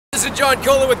This is John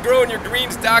Kohler with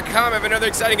GrowingYourGreens.com. I have another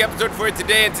exciting episode for you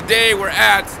today, and today we're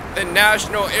at the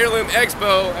National Heirloom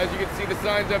Expo. As you can see the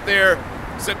signs up there,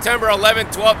 September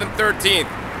 11th, 12th, and 13th.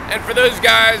 And for those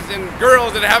guys and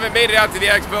girls that haven't made it out to the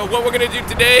expo, what we're going to do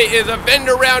today is a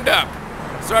vendor roundup.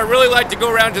 So I really like to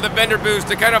go around to the vendor booths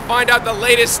to kind of find out the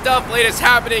latest stuff, latest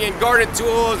happening in garden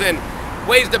tools and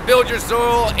ways to build your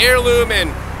soil, heirloom,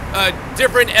 and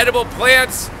different edible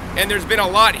plants. And there's been a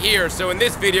lot here. So in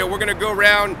this video, we're gonna go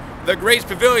around the Grace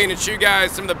Pavilion and show you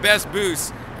guys some of the best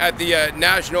booths at the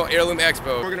National Heirloom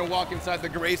Expo. We're gonna walk inside the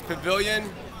Grace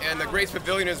Pavilion, and the Grace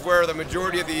Pavilion is where the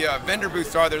majority of the vendor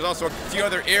booths are. There's also a few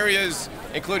other areas,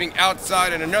 including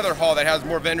outside and another hall that has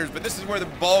more vendors, but this is where the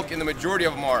bulk and the majority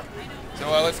of them are.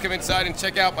 So let's come inside and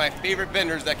check out my favorite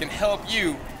vendors that can help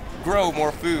you grow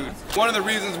more food. One of the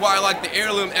reasons why I like the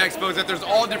Heirloom Expo is that there's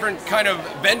all different kind of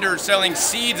vendors selling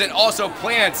seeds and also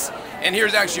plants. And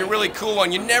here's actually a really cool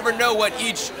one. You never know what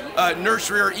each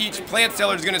nursery or each plant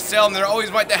seller is going to sell, and they're always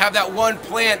right to have that one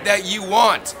plant that you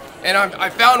want. And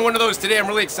I found one of those today. I'm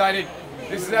really excited.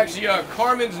 This is actually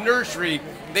Carmen's Nursery.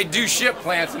 They do ship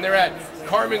plants, and they're at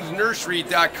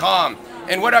carmensnursery.com.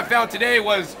 And what I found today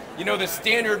was, you know, the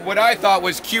standard, what I thought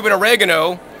was Cuban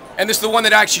oregano. And this is the one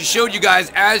that I actually showed you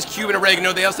guys as Cuban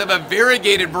oregano. They also have a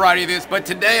variegated variety of this, but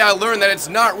today I learned that it's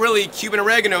not really Cuban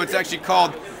oregano. It's actually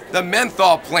called the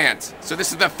menthol plant. So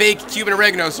this is the fake Cuban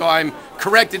oregano, so I'm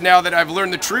corrected now that I've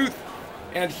learned the truth.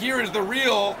 And here is the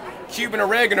real Cuban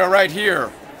oregano right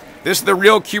here. This is the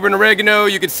real Cuban oregano.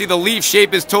 You can see the leaf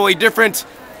shape is totally different.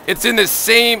 It's in the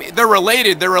same, they're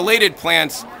related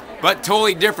plants, but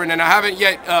totally different. And I haven't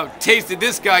yet tasted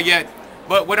this guy yet.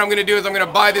 But what I'm going to do is I'm going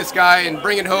to buy this guy and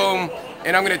bring it home,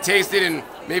 and I'm going to taste it, and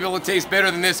maybe it'll taste better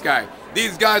than this guy.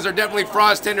 These guys are definitely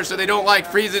frost tender, so they don't like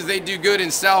freezes. They do good in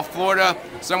South Florida,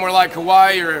 somewhere like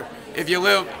Hawaii, or if you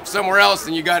live somewhere else,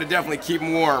 then you got to definitely keep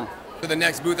them warm. The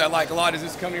next booth I like a lot is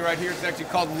this company right here. It's actually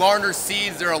called Larner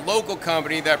Seeds. They're a local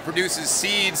company that produces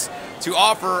seeds to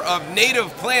offer of native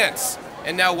plants.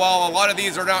 And now while a lot of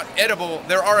these are not edible,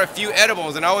 there are a few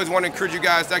edibles, and I always want to encourage you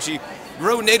guys to actually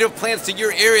grow native plants to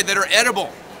your area that are edible.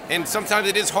 And sometimes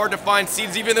it is hard to find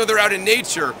seeds even though they're out in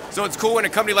nature. So it's cool when a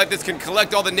company like this can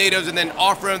collect all the natives and then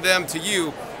offer them to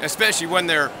you, especially when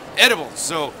they're edible.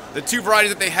 So the two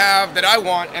varieties that they have that I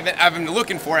want and that I've been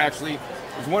looking for actually,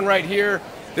 there's one right here.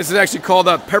 This is actually called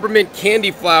a Peppermint Candy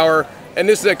Flower, and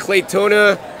this is a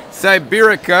Claytona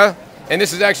siberica. And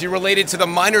this is actually related to the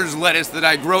miner's lettuce that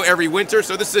I grow every winter.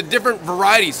 So this is a different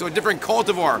variety, so a different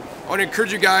cultivar. I want to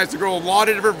encourage you guys to grow a lot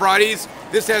of different varieties.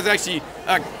 This has actually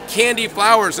candy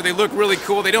flowers, so they look really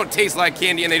cool. They don't taste like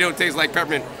candy and they don't taste like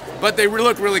peppermint, but they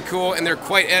look really cool and they're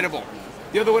quite edible.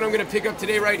 The other one I'm going to pick up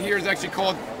today right here is actually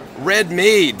called Red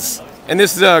Maids. And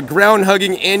this is a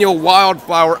ground-hugging annual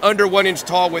wildflower under 1 inch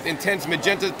tall with intense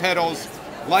magenta petals,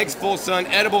 likes full sun,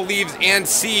 edible leaves and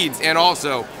seeds, and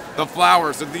also the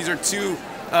flowers. So these are two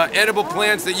edible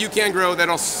plants that you can grow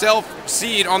that'll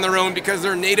self-seed on their own because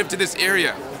they're native to this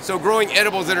area. So growing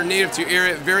edibles that are native to your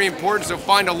area, very important. So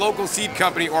find a local seed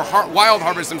company or wild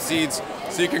harvest some seeds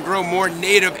so you can grow more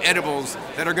native edibles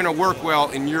that are going to work well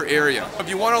in your area. If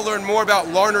you want to learn more about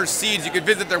Larner Seeds, you can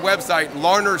visit their website,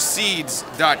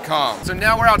 larnerseeds.com. So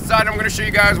now we're outside. I'm going to show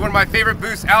you guys one of my favorite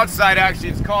booths outside actually.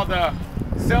 It's called the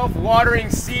Self-Watering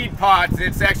Seed Pots.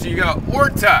 It's actually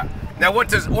horta. Now what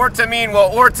does horta mean? Well,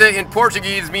 horta in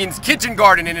Portuguese means kitchen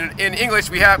garden. In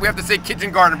English we have to say kitchen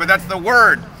garden, but that's the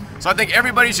word. So I think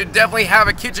everybody should definitely have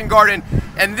a kitchen garden,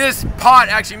 and this pot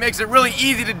actually makes it really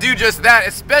easy to do just that,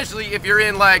 especially if you're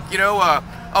in like, you know, a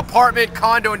apartment,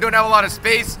 condo, and don't have a lot of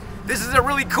space. This is a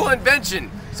really cool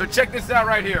invention. So check this out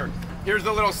right here. Here's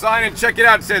the little sign, and check it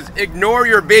out. It says, "Ignore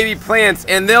your baby plants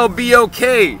and they'll be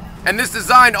okay." And this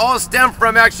design all stemmed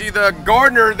from actually the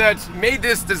gardener that made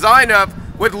this design up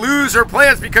would lose her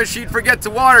plants because she'd forget to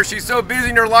water. She's so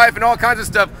busy in her life and all kinds of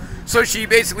stuff. So she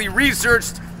basically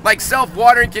researched like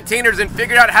self-watering containers and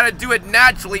figured out how to do it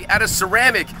naturally out of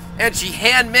ceramic. And she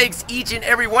hand makes each and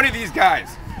every one of these guys.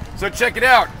 So check it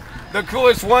out. The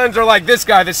coolest ones are like this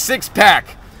guy, the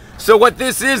 6-pack. So what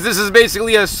this is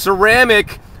basically a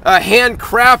ceramic,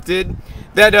 handcrafted,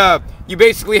 that you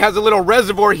basically has a little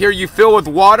reservoir here you fill with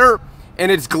water,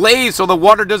 and it's glazed so the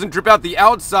water doesn't drip out the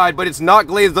outside, but it's not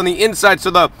glazed on the inside, so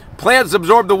the plants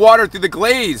absorb the water through the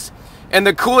glaze. And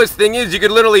the coolest thing is you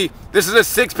could literally, this is a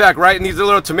 6-pack, right? And these are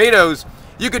little tomatoes.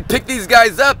 You could pick these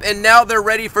guys up and now they're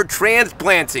ready for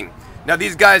transplanting. Now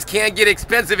these guys can get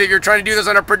expensive if you're trying to do this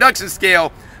on a production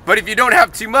scale, but if you don't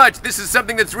have too much, this is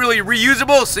something that's really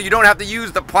reusable, so you don't have to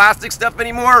use the plastic stuff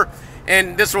anymore.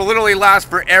 And this will literally last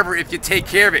forever if you take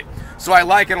care of it. So I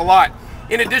like it a lot.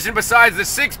 In addition, besides the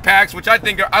 6-packs, which I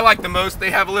think I like the most,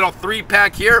 they have a little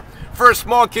 3-pack here for a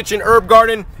small kitchen herb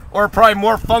garden, or probably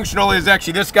more functional is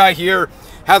actually this guy here.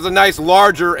 Has a nice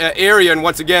larger area, and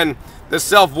once again, the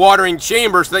self-watering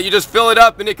chamber, so that you just fill it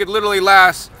up and it could literally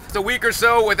last a week or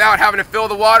so without having to fill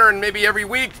the water, and maybe every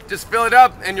week just fill it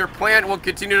up and your plant will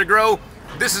continue to grow.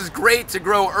 This is great to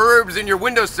grow herbs in your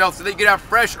windowsill so that you can have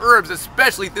fresh herbs,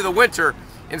 especially through the winter,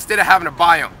 instead of having to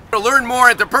buy them. To learn more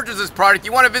and to purchase this product,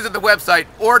 you want to visit the website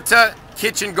Orta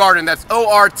Kitchen Garden. That's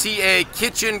O-R-T-A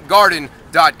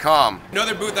kitchengarden.com.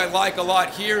 Another booth I like a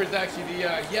lot here is actually the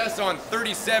Yes on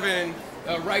 37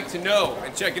 Right to Know.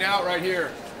 And check it out right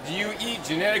here. Do you eat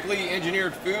genetically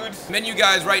engineered foods? Many of you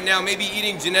guys right now may be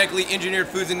eating genetically engineered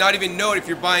foods and not even know it if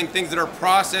you're buying things that are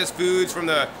processed foods from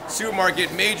the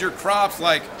supermarket. Major crops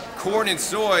like corn and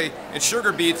soy and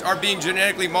sugar beets are being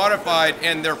genetically modified,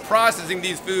 and they're processing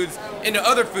these foods into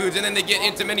other foods, and then they get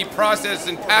into many processed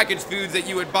and packaged foods that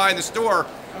you would buy in the store,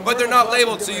 but they're not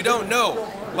labeled, so you don't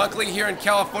know. Luckily here in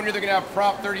California, they're gonna have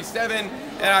Prop 37,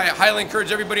 and I highly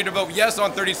encourage everybody to vote yes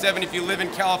on 37 if you live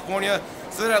in California,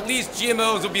 so that at least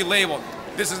GMOs will be labeled.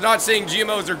 This is not saying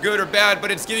GMOs are good or bad, but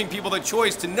it's giving people the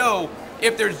choice to know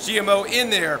if there's GMO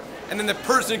in there, and then the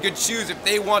person could choose if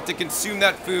they want to consume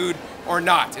that food or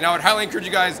not. And I would highly encourage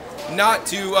you guys not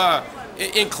to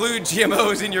include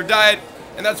GMOs in your diet,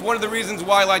 and that's one of the reasons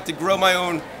why I like to grow my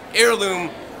own heirloom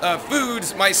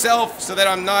foods myself, so that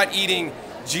I'm not eating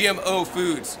GMO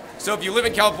foods. So if you live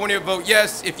in California, vote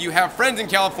yes. If you have friends in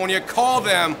California, call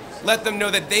them, let them know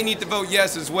that they need to vote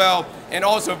yes as well, and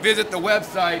also visit the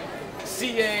website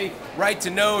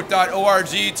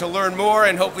carightoknow.org to learn more,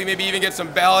 and hopefully maybe even get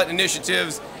some ballot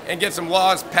initiatives and get some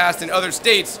laws passed in other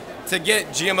states to get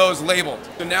GMOs labeled.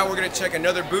 So now we're gonna check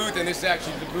another booth, and this is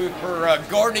actually the booth for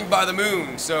gardening by the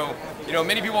moon. So, you know,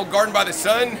 many people garden by the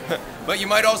sun, but you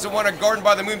might also want to garden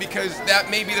by the moon, because that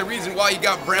may be the reason why you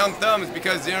got brown thumbs,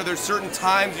 because, you know, there's certain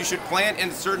times you should plant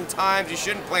and certain times you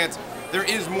shouldn't plant. There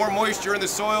is more moisture in the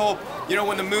soil, you know,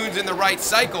 when the moon's in the right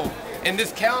cycle. And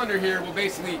this calendar here will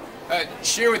basically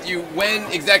share with you when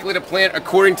exactly to plant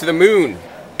according to the moon.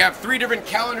 We have 3 different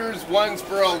calendars. One's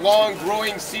for a long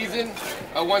growing season,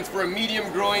 one's for a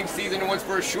medium growing season, and one's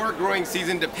for a short growing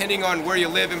season, depending on where you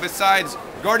live. And besides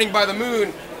gardening by the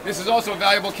moon, this is also a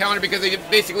valuable calendar because they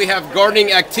basically have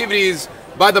gardening activities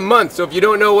by the month. So if you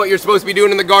don't know what you're supposed to be doing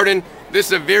in the garden, this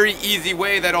is a very easy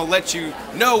way that'll let you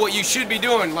know what you should be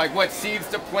doing, like what seeds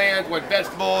to plant, what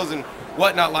vegetables, and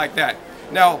whatnot like that.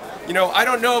 Now, you know, I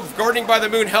don't know if gardening by the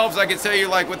moon helps. I can tell you,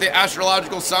 like, with the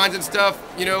astrological signs and stuff,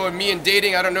 you know, and me and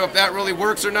dating, I don't know if that really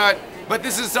works or not. But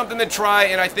this is something to try,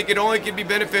 and I think it only can be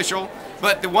beneficial.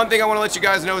 But the one thing I want to let you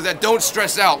guys know is that don't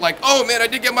stress out. Like, oh man, I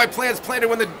did get my plants planted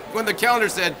when the calendar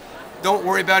said. Don't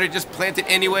worry about it, just plant it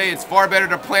anyway. It's far better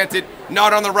to plant it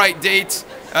not on the right date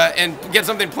and get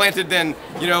something planted than,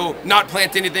 you know, not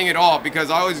plant anything at all, because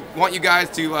I always want you guys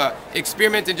to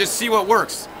experiment and just see what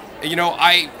works. You know,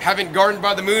 I haven't gardened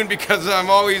by the moon because I'm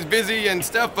always busy and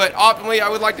stuff, but optimally I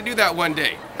would like to do that one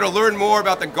day. To learn more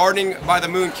about the Gardening by the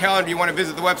Moon calendar, you want to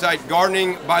visit the website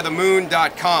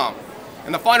gardeningbythemoon.com.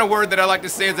 And the final word that I like to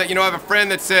say is that, you know, I have a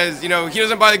friend that says, you know, he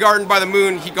doesn't buy the garden by the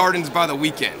moon, he gardens by the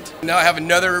weekend. Now I have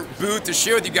another booth to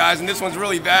share with you guys, and this one's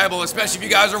really valuable, especially if you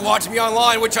guys are watching me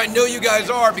online, which I know you guys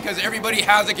are, because everybody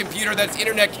has a computer that's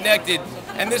internet connected.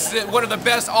 And this is one of the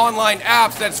best online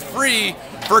apps that's free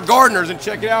for gardeners. And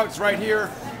check it out, it's right here.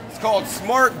 It's called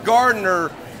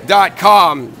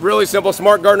smartgardener.com. Really simple,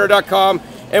 smartgardener.com.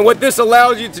 And what this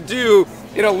allows you to do,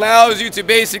 it allows you to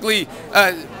basically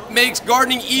makes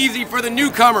gardening easy for the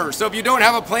newcomer. So if you don't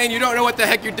have a plan, you don't know what the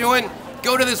heck you're doing,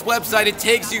 go to this website. It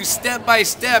takes you step by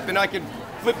step, and I can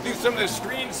flip through some of the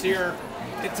screens here.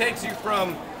 It takes you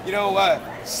from, you know,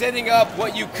 setting up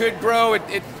what you could grow.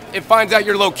 It finds out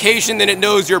your location, then it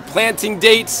knows your planting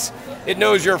dates, it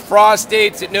knows your frost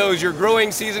dates, it knows your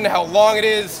growing season, how long it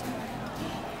is.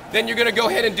 Then you're gonna go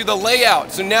ahead and do the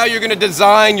layout. So now you're gonna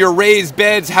design your raised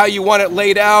beds how you want it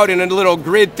laid out in a little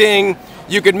grid thing.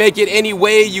 You could make it any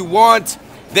way you want.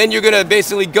 Then you're gonna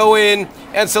basically go in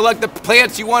and select the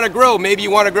plants you wanna grow. Maybe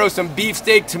you wanna grow some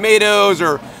beefsteak tomatoes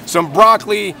or some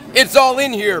broccoli. It's all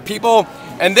in here, people.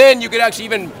 And then you could actually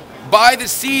even buy the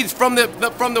seeds from the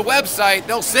website.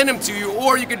 They'll send them to you,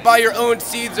 or you could buy your own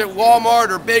seeds at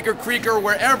Walmart or Baker Creek or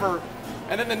wherever.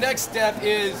 And then the next step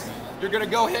is you're gonna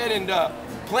go ahead and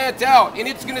plant out, and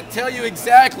it's gonna tell you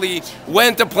exactly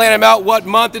when to plant them out, what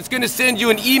month. It's gonna send you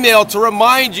an email to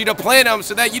remind you to plant them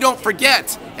so that you don't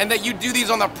forget, and that you do these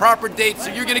on the proper date, so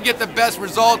you're gonna get the best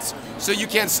results, so you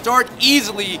can start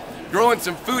easily growing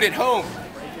some food at home.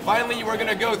 Finally, we're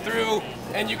gonna go through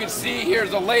And you can see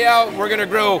here's a layout. We're gonna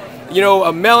grow, you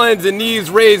know, melons in these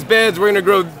raised beds. We're gonna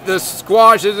grow the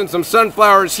squashes and some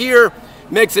sunflowers here.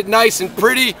 Makes it nice and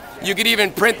pretty. You could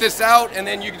even print this out, and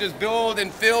then you can just build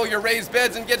and fill your raised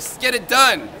beds and get it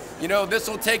done. You know, this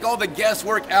will take all the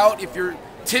guesswork out. If you're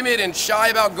timid and shy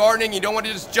about gardening, you don't want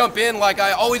to just jump in like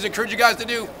I always encourage you guys to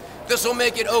do. This will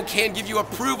make it okay and give you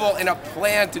approval and a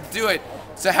plan to do it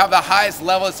to have the highest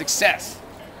level of success.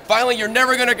 Finally, you're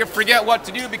never gonna forget what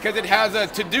to do because it has a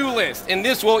to-do list, and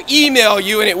this will email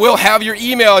you and it will have your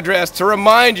email address to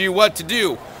remind you what to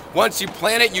do. Once you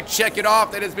plant it, you check it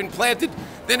off that it's been planted,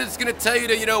 then it's gonna tell you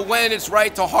to, you know, when it's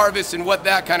right to harvest and what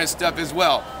that kind of stuff as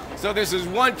well. So this is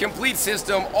one complete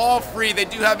system, all free. They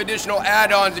do have additional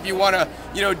add-ons if you wanna,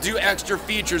 you know, do extra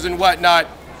features and whatnot.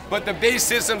 But the base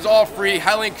system's all free.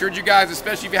 Highly encourage you guys,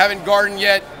 especially if you haven't gardened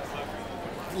yet,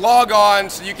 log on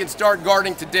so you can start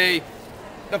gardening today.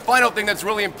 The final thing that's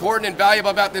really important and valuable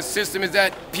about this system is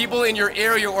that people in your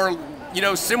area or, you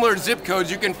know, similar zip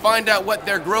codes, you can find out what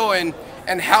they're growing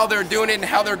and how they're doing it and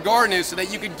how their garden is so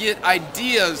that you could get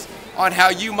ideas on how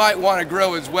you might want to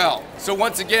grow as well. So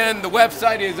once again, the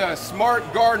website is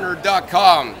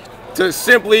smartgardener.com to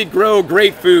simply grow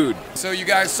great food. So you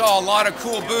guys saw a lot of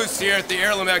cool booths here at the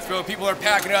Heirloom Expo. People are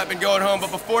packing up and going home,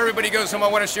 but before everybody goes home, I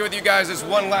want to share with you guys this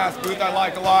one last booth I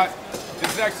like a lot.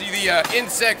 This is actually the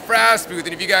insect Frass booth,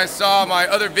 and if you guys saw my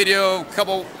other video a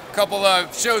couple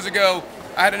shows ago,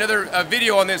 I had another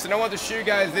video on this, and I want to show you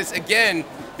guys this again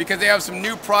because they have some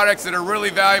new products that are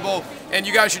really valuable, and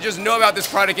you guys should just know about this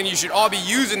product, and you should all be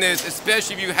using this,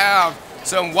 especially if you have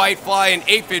some whitefly and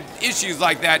aphid issues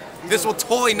like that. This will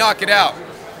totally knock it out.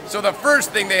 So the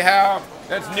first thing they have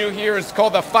that's new here is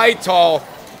called the Phytol,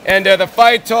 and the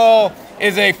Phytol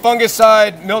is a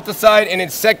fungicide, milticide, and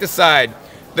insecticide.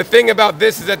 The thing about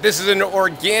this is that this is an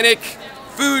organic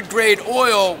food grade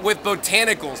oil with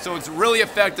botanicals, so it's really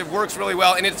effective, works really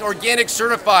well, and it's organic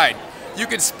certified. You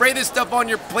can spray this stuff on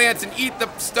your plants and eat the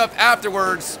stuff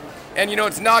afterwards, and you know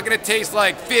it's not going to taste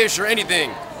like fish or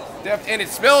anything. And it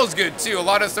smells good too. A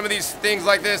lot of some of these things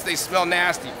like this, they smell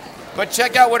nasty. But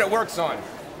check out what it works on.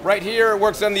 Right here, it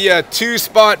works on the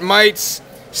 2-spot mites,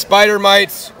 spider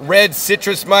mites, red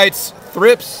citrus mites,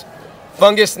 thrips,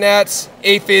 fungus gnats,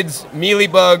 aphids,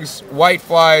 mealybugs,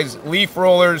 whiteflies, leaf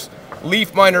rollers,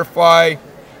 leaf miner fly,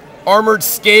 armored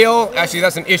scale. Actually,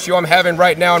 that's an issue I'm having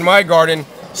right now in my garden.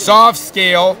 Soft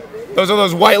scale. Those are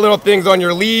those white little things on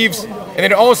your leaves. And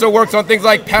it also works on things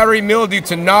like powdery mildew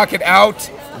to knock it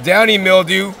out, downy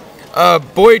mildew,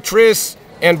 boitress,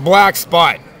 and black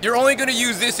spot. You're only going to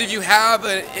use this if you have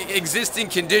an existing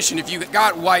condition. If you've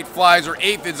got whiteflies or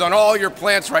aphids on all your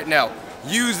plants right now,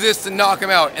 use this to knock them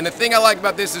out. And the thing I like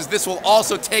about this is this will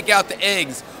also take out the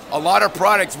eggs. A lot of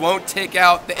products won't take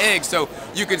out the eggs. So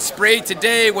you could spray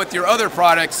today with your other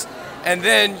products, and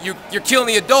then you're killing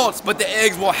the adults, but the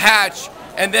eggs will hatch,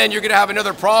 and then you're gonna have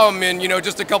another problem in, you know,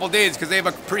 just a couple days because they have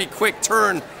a pretty quick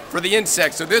turn for the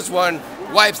insects. So this one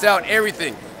wipes out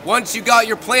everything. Once you got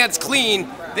your plants clean,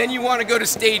 then you want to go to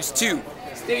stage 2.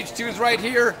 Stage 2 is right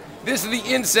here. This is the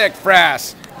insect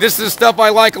Frass. This is stuff I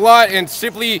like a lot, and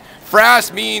simply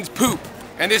Frass means poop.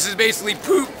 And this is basically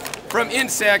poop from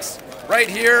insects right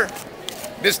here.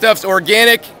 This stuff's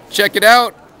organic, check it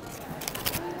out.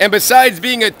 And besides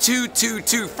being a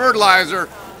 2-2-2 fertilizer,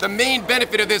 the main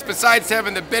benefit of this, besides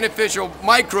having the beneficial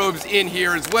microbes in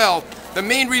here as well, the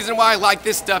main reason why I like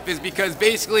this stuff is because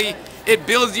basically it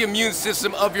builds the immune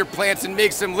system of your plants and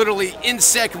makes them literally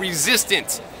insect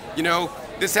resistant. You know,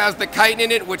 this has the chitin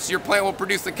in it, which your plant will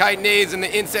produce the chitinase, and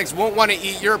the insects won't want to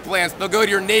eat your plants. They'll go to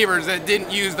your neighbors that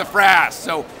didn't use the Frass.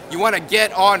 So you want to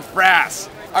get on Frass.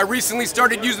 I recently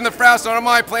started using the Frass on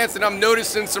my plants, and I'm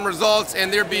noticing some results,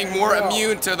 and they're being more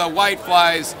immune to the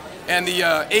whiteflies and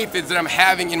the aphids that I'm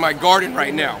having in my garden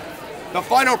right now. The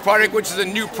final product, which is a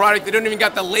new product they don't even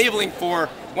got the labeling for,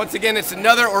 once again, it's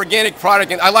another organic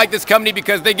product, and I like this company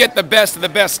because they get the best of the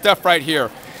best stuff right here.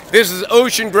 This is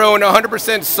ocean-grown,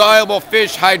 100% soluble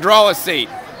fish hydrolsate.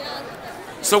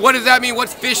 So what does that mean?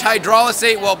 What's fish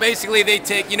hydrolsate? Well, basically they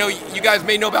take, you know, you guys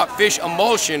may know about fish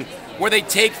emulsion, where they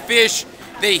take fish,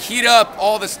 they heat up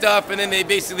all the stuff, and then they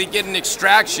basically get an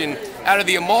extraction out of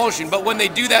the emulsion. But when they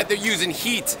do that, they're using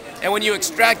heat. And when you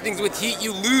extract things with heat,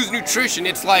 you lose nutrition.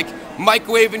 It's like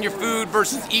microwaving your food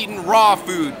versus eating raw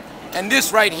food. And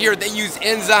this right here, they use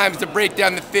enzymes to break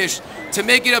down the fish to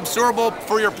make it absorbable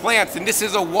for your plants. And this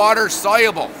is a water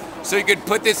soluble. So you could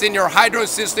put this in your hydro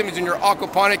systems, in your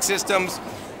aquaponic systems,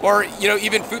 or, you know,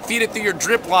 even feed it through your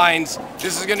drip lines.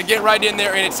 This is gonna get right in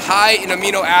there, and it's high in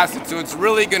amino acids. So it's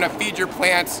really gonna feed your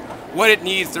plants what it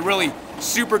needs to really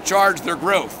supercharge their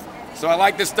growth. So I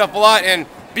like this stuff a lot, and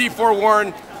be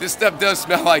forewarned, this stuff does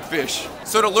smell like fish.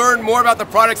 So to learn more about the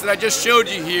products that I just showed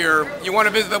you here, you want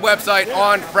to visit the website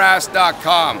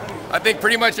onfrass.com. I think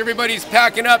pretty much everybody's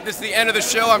packing up. This is the end of the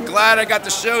show. I'm glad I got to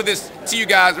show this to you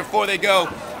guys before they go.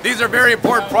 These are very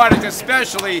important products,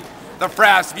 especially the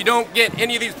Frass. If you don't get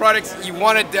any of these products, you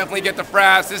want to definitely get the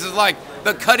Frass. This is like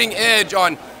the cutting edge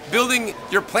on building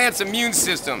your plant's immune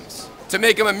systems to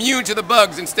make them immune to the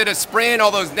bugs instead of spraying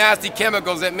all those nasty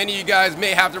chemicals that many of you guys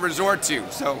may have to resort to.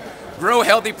 So grow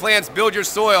healthy plants, build your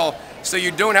soil so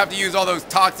you don't have to use all those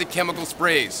toxic chemical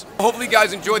sprays. Hopefully you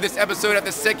guys enjoyed this episode at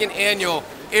the 2nd annual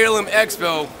Heirloom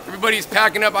Expo. Everybody's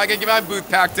packing up. I gotta get my booth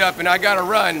packed up and I gotta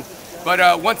run.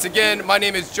 But once again, my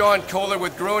name is John Kohler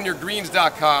with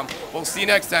GrownYourGreens.com. We'll see you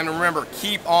next time, and remember,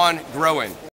 keep on growing.